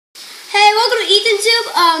EthanTube.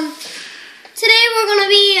 Today we're going to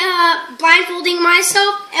be blindfolding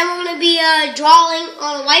myself, and we're going to be drawing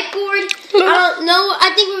on a whiteboard. I don't know.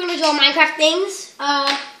 I think we're going to draw Minecraft things.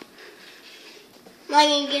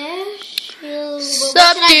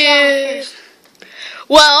 Sup, dude?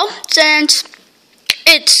 Well, since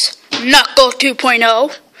it's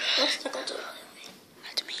Knuckles2.0. What's Knuckles2.0?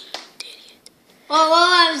 That's me, idiot.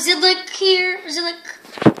 Well, Zidlick here.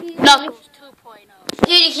 Knuckles2.0.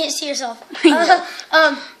 Dude, you can't see yourself.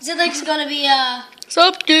 Zidlick's going to be,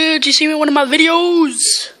 Sup, dude? You see me in one of my videos?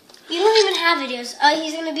 You don't even have videos.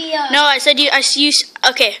 He's going to be, No, I said you.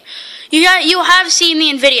 Okay, you have seen me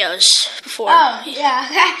in videos before. Oh,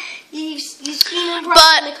 yeah. You've seen him probably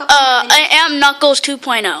But in a couple of videos. I am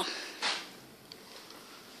Knuckles2.0.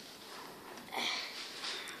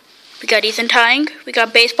 We got Ethan tying. We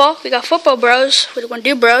got baseball. We got football, bros. What do you want to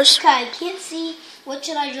do, bros? Okay, I can't see. What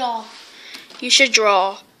should I draw? You should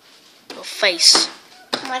draw your face.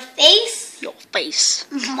 My face? Your face.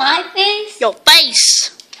 My face? Your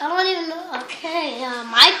face. I don't even know. Okay,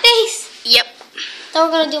 my face? Yep. Then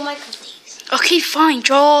we're gonna do my face. Okay, fine.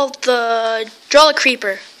 Draw the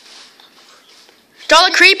creeper. Draw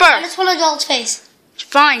the creeper. I just want to draw its face.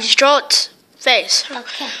 Fine, just draw its face.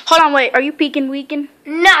 Okay. Hold on, wait. Are you peeking, weaking?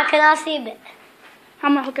 No, can I see a bit? How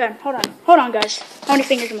many? Okay, hold on, guys. How many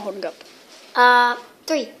fingers am I holding up?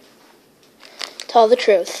 3. Tell the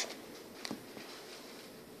truth.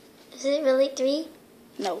 Is it really 3?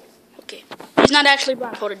 No. Okay. He's not actually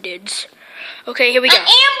blindfolded, dudes. Okay, here we go. I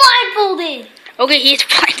am blindfolded. Okay, he's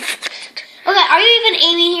blindfolded. Okay, are you even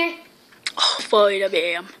aiming here? Oh, fine, I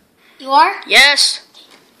am. You are? Yes.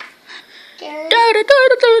 Okay. Don't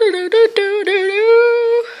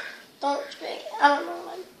speak. I don't know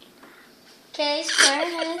one. Okay, square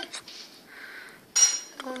head.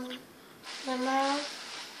 The mouth.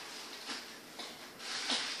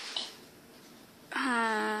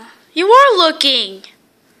 You are looking.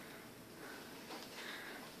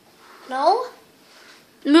 No?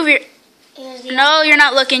 Move your. No, you're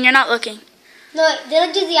not looking. You're not looking. No, did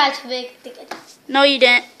I do the eye too big? No, you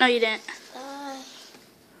didn't. No, you didn't.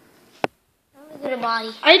 Look at the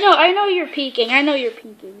body. I know you're peeking. I know you're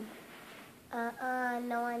peeking. No,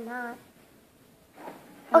 I'm not.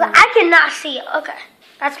 Okay, I cannot see it. Okay.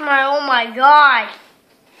 That's oh my god.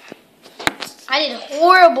 I did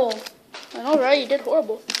horrible. I know, right? You did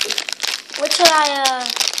horrible. What should I,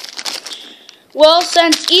 Well,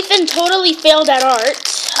 since Ethan totally failed at art.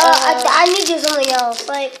 I need to do something else.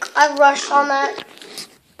 Like, I rushed on that.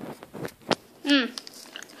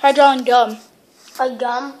 Try drawing gum. A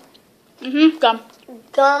gum? Gum.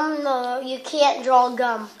 Gum? No, you can't draw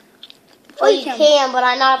gum. Well, you can, but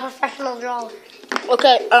I'm not a professional drawer.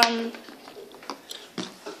 Okay,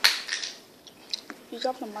 You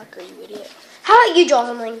dropped the marker, you idiot. How about you draw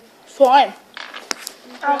something? Fine.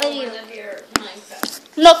 How about you?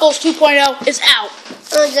 Knuckles2.0 is out.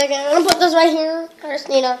 Wait a second. I'm going to put this right here. I just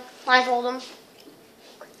need to blindfold him.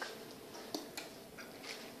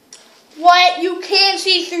 What? You can't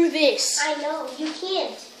see through this. I know. You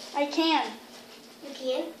can't. I can. You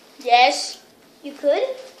can? Yes. You could?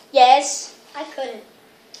 Yes. I couldn't.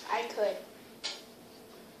 I could.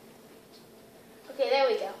 Okay, there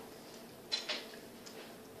we go.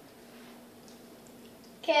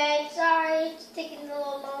 Okay, sorry. It's taking a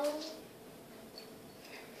little long.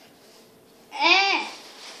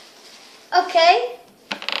 Okay.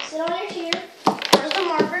 Sit on your chair. Where's the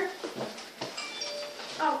marker?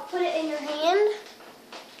 I'll put it in your hand.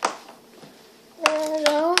 There we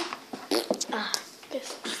go.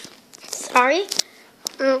 Sorry.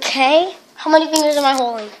 Okay. How many fingers am I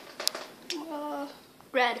holding?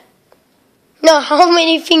 Red. No, how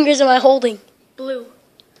many fingers am I holding? Blue.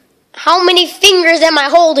 How many fingers am I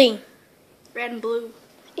holding? Red and blue.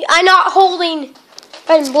 I'm not holding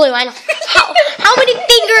red and blue. I know. How many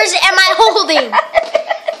fingers am I holding?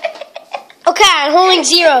 Okay, I'm holding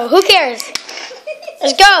 0. Who cares?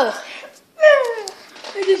 Let's go.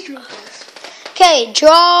 I just drew this. Okay,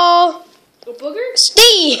 draw A booger?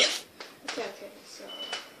 Steve. Okay, so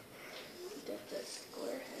get the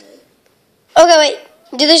square head. Okay, wait.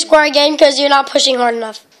 Do the square again because you're not pushing hard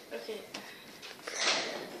enough. Okay.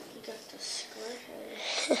 We got the square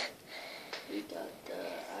head. We got the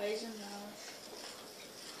eyes and mouth.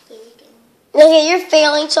 There we go. Okay, you're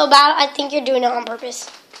failing so bad. I think you're doing it on purpose.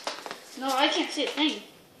 No, I can't see a thing.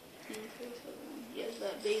 He has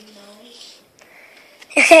that big nose.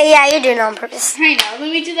 Okay, yeah, you're doing it on purpose. Hey, now,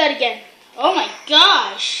 let me do that again. Oh my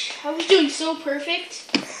gosh. I was doing so perfect.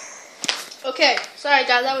 Okay, sorry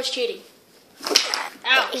guys, that was cheating.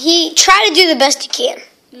 Ow. He try to do the best he can.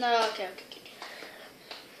 No, okay.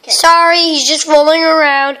 Sorry, he's just rolling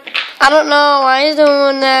around. I don't know why he's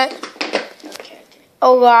doing that. Okay.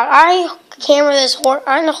 Oh God,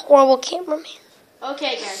 I'm a horrible cameraman.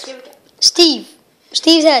 Okay, guys, here we go.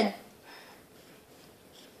 Steve's head.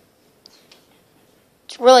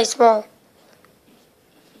 It's really small.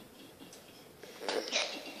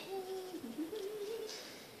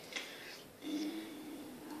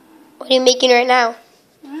 What are you making right now?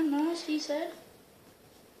 I don't know, as he said.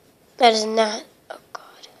 That is not. Oh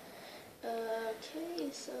God. Okay,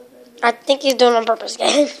 so then... I think he's doing it on purpose,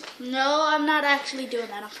 guys. No, I'm not actually doing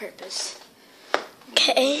that on purpose.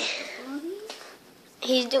 Okay.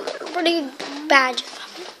 He's doing a pretty bad job.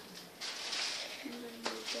 And then we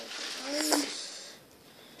got the ice,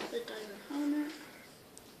 the diamond helmet.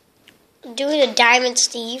 Doing a diamond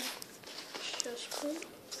Steve. Chest plate.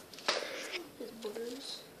 His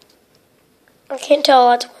blues. I can't tell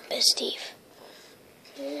what's one bit Steve.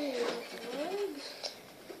 Okay, we got the legs.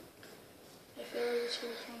 I feel like this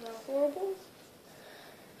one comes out horrible.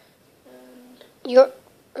 And You're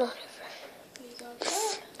whatever. we got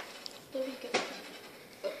that. There we go.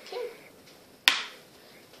 Okay.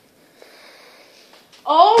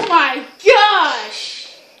 Oh my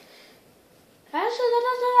gosh! Actually, that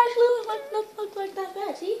doesn't actually look like that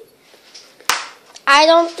bad, see?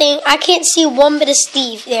 I can't see one bit of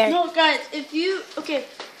Steve there. No, guys, if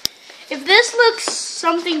this looks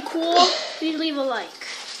something cool, please leave a like.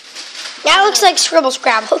 That looks like Scribble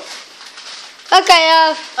Scrabble. Okay,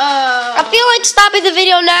 I feel like stopping the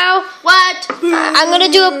video now. What? I'm gonna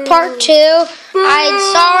do a part 2. I'm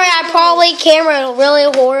sorry, I probably cameraed really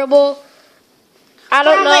horrible. I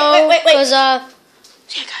don't know, Wait. because